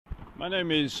My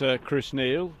name is Chris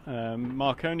Neal,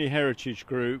 Marconi Heritage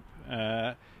Group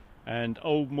and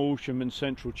Old Morsham and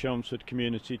Central Chelmsford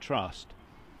Community Trust.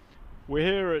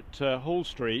 We're here at Hall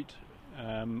Street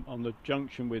on the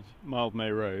junction with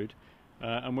Mildmay Road,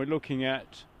 and we're looking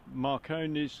at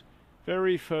Marconi's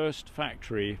very first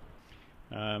factory.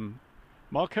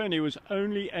 Marconi was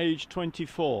only aged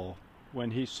 24 when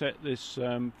he set this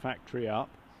factory up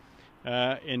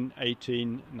in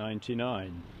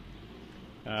 1899.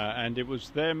 And it was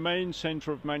their main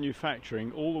centre of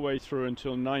manufacturing all the way through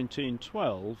until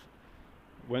 1912,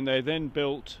 when they then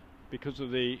built, because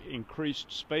of the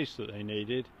increased space that they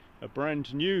needed, a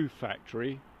brand new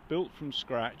factory built from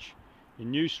scratch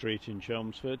in New Street in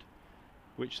Chelmsford,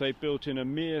 which they built in a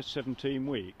mere 17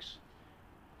 weeks.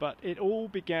 But it all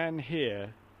began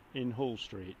here in Hall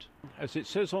Street. As it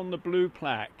says on the blue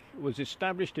plaque, it was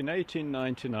established in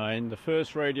 1899, the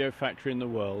first radio factory in the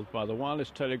world by the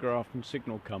Wireless Telegraph and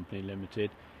Signal Company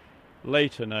Limited,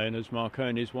 later known as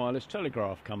Marconi's Wireless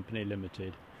Telegraph Company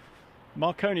Limited.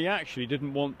 Marconi actually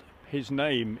didn't want his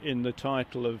name in the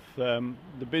title of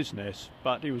the business,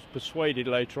 but he was persuaded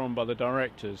later on by the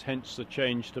directors, hence the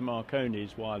change to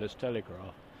Marconi's Wireless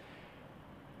Telegraph.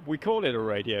 We call it a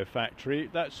radio factory.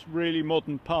 That's really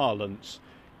modern parlance.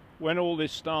 When all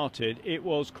this started, it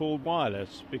was called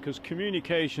wireless because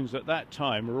communications at that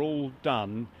time were all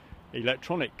done,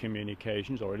 electronic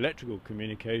communications or electrical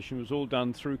communication was all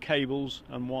done through cables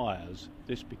and wires.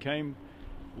 This became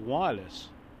wireless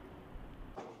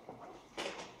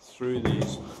through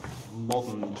these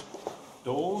modern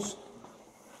doors.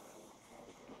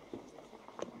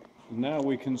 Now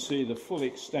we can see the full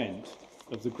extent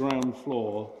of the ground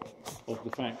floor of the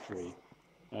factory.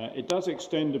 It does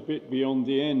extend a bit beyond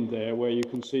the end there where you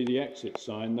can see the exit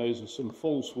sign. Those are some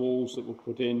false walls that were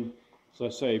put in, as I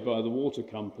say, by the water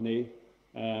company,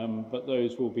 but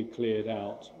those will be cleared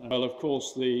out. Well, of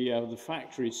course, the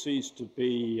factory ceased to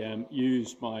be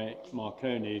used by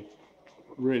Marconi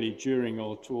really during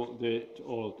or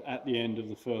at the end of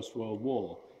the First World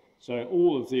War. So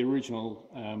all of the original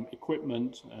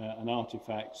equipment and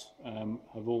artifacts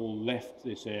have all left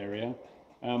this area.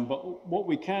 But what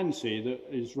we can see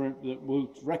that was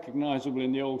recognisable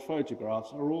in the old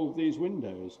photographs are all of these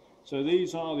windows. So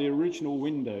these are the original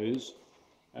windows,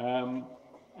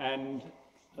 and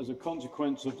as a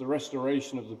consequence of the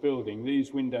restoration of the building,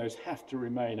 these windows have to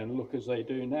remain and look as they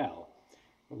do now,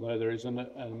 although there is a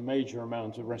major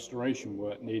amount of restoration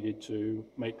work needed to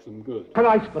make them good.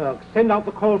 Iceberg, send out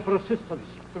the call for assistance.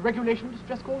 The regulation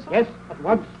distress call, sir? Yes, at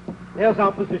once. There's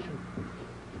our position.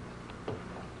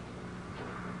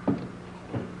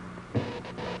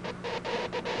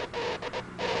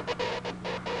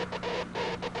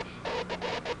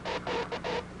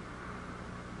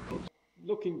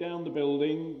 Looking down the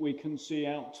building, we can see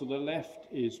out to the left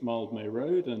is Mildmay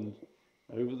Road, and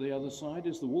over the other side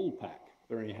is the Woolpack.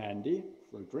 Very handy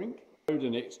for a drink.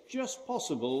 And it's just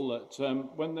possible that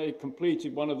when they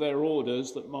completed one of their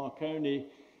orders that Marconi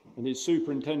and his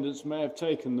superintendents may have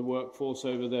taken the workforce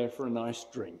over there for a nice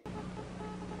drink.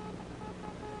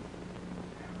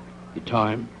 The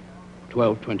time,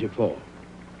 12:24.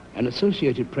 An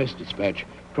Associated Press dispatch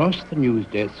crossed the news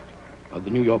desk of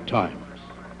the New York Times.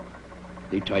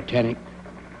 The Titanic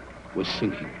was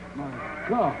sinking. My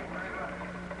God,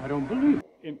 I don't believe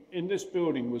it. In this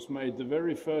building was made the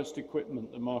very first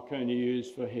equipment that Marconi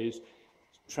used for his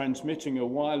transmitting a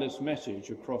wireless message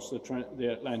across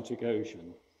the Atlantic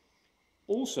Ocean.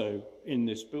 Also in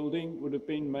this building would have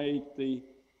been made the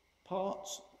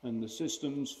parts and the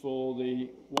systems for the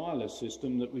wireless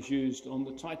system that was used on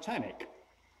the Titanic,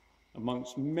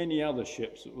 amongst many other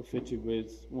ships that were fitted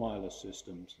with wireless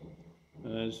systems.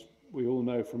 As we all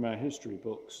know from our history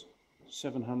books,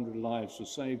 700 lives were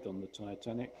saved on the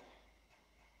Titanic,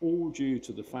 all due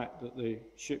to the fact that the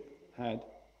ship had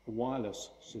a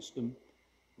wireless system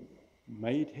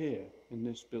made here in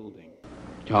this building.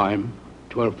 Time,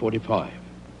 12:45.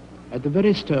 At the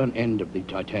very stern end of the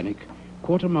Titanic,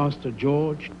 Quartermaster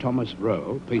George Thomas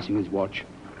Rowe, facing his watch,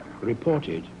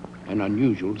 reported an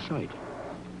unusual sight.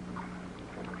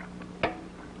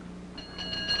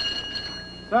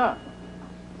 Sir!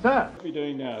 Sir! What we're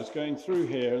doing now is going through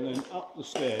here and then up the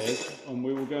stairs, and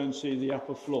we will go and see the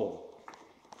upper floor,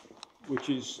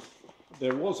 which is,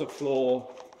 there was a floor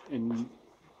in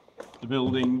the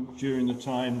building during the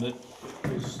time that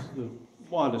was the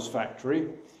wireless factory,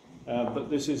 but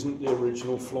this isn't the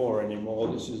original floor anymore.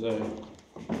 This is a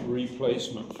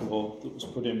replacement floor that was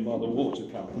put in by the water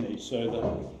company, so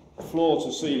the floor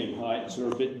to ceiling heights are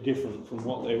a bit different from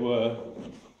what they were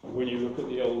when you look at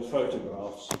the old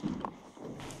photographs.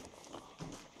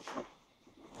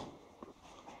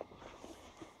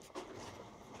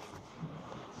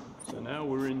 Now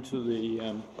we're into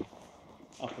the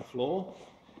upper floor.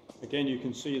 Again, you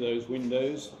can see those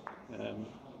windows.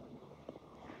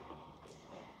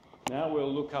 Now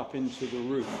we'll look up into the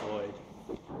roof void,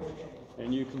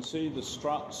 and you can see the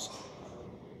struts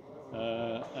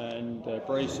and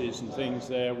braces and things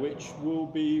there, which will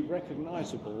be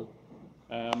recognisable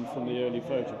from the early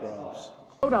photographs.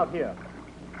 Road out here.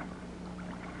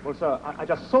 Well, sir, I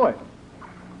just saw it.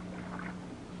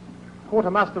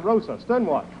 Quartermaster row, sir. Stern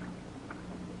watch.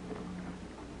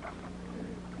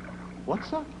 What,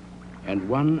 sir? And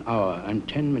 1 hour and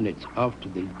 10 minutes after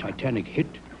the Titanic hit,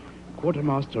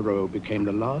 Quartermaster Rowe became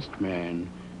the last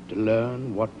man to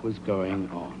learn what was going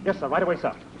on. Yes, sir. Right away,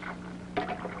 sir.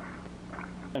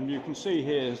 And you can see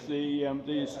here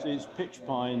these pitch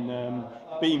pine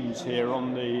beams here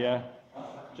on the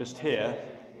just here,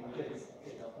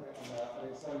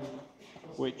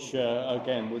 which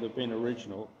again would have been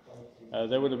original.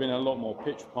 There would have been a lot more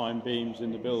pitch pine beams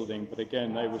in the building, but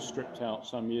again they were stripped out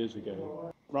some years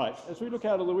ago. Right, as we look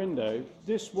out of the window,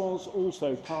 this was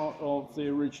also part of the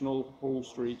original Hall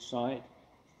Street site.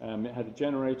 It had a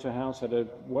generator house,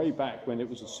 way back when it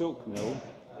was a silk mill,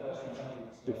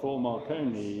 before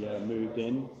Marconi moved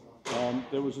in.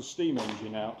 There was a steam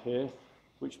engine out here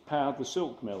which powered the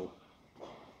silk mill.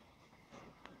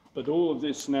 But all of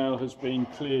this now has been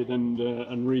cleared and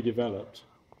redeveloped.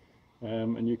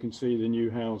 And you can see the new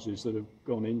houses that have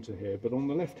gone into here. But on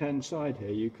the left-hand side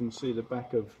here, you can see the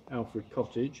back of Alfred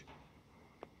Cottage.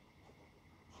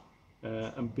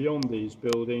 And beyond these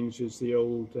buildings is the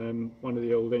old, one of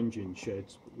the old engine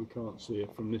sheds, but we can't see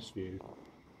it from this view.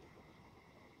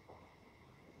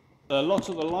 A lot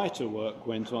of the lighter work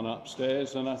went on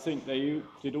upstairs, and I think they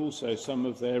did also some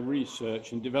of their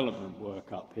research and development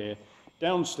work up here.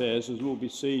 Downstairs, as will be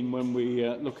seen when we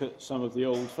look at some of the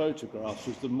old photographs,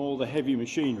 was the heavy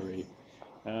machinery,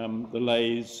 the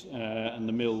lathes and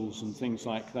the mills and things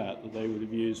like that they would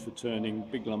have used for turning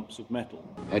big lumps of metal.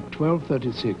 At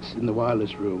 12:36 in the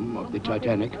wireless room of the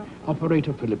Titanic,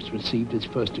 Operator Phillips received his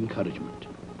first encouragement.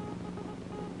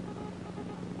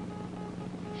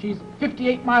 She's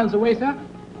 58 miles away, sir.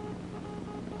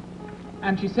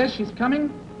 And she says she's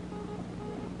coming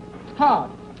hard.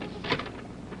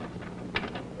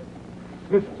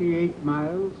 58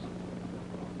 miles?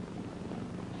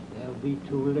 They'll be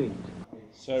too late.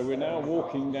 So we're now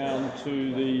walking down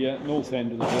to the north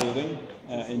end of the building,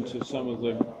 into some of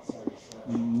the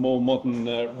more modern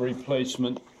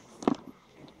replacement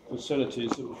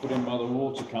facilities that were put in by the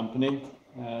water company.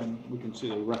 We can see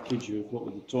the wreckage of what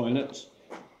were the toilets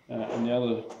and the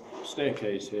other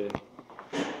staircase here.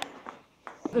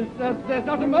 There's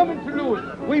not a moment to lose.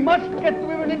 We must get the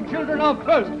women and children off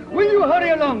first. Will you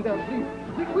hurry along there, please?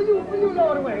 Will you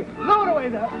lower away? Lower away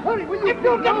there. Hurry, will you? If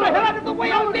you get the hell out of the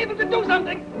way, I'll be able to do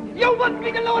something. You want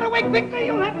me to lower away quickly?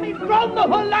 You'll have me drown the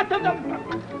whole lot of them.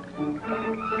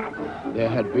 There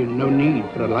had been no need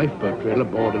for a lifeboat drill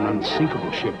aboard an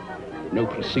unsinkable ship. No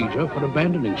procedure for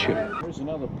abandoning ship. There's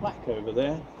another plaque over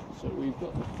there. So we've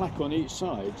got the plaque on each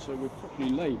side, so we're properly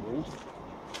labelled.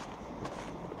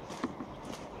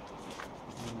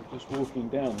 We're just walking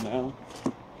down now.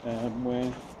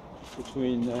 We're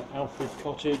between Alfred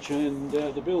Cottage and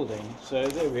the building. So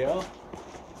there we are.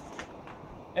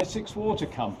 Essex Water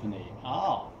Company.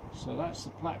 So that's the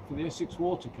plaque for the Essex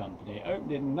Water Company.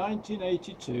 Opened in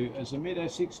 1982 as the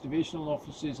Mid-Essex Divisional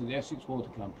Offices of the Essex Water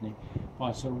Company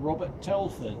by Sir Robert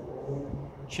Telford,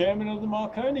 Chairman of the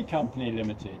Marconi Company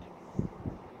Limited.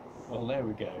 Well, there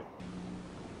we go.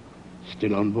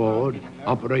 Still on board,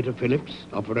 Operator Phillips,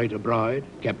 Operator Bride,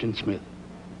 Captain Smith.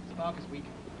 Spark is weak.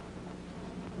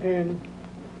 And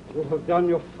you have done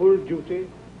your full duty.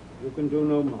 You can do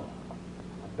no more.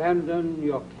 Abandon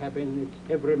your cabin.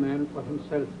 It's every man for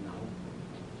himself now.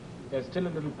 There's still a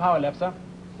little power left, sir.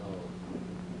 So,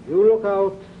 you look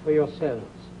out for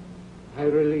yourselves. I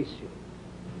release you.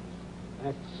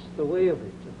 That's the way of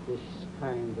it at this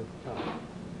kind of time.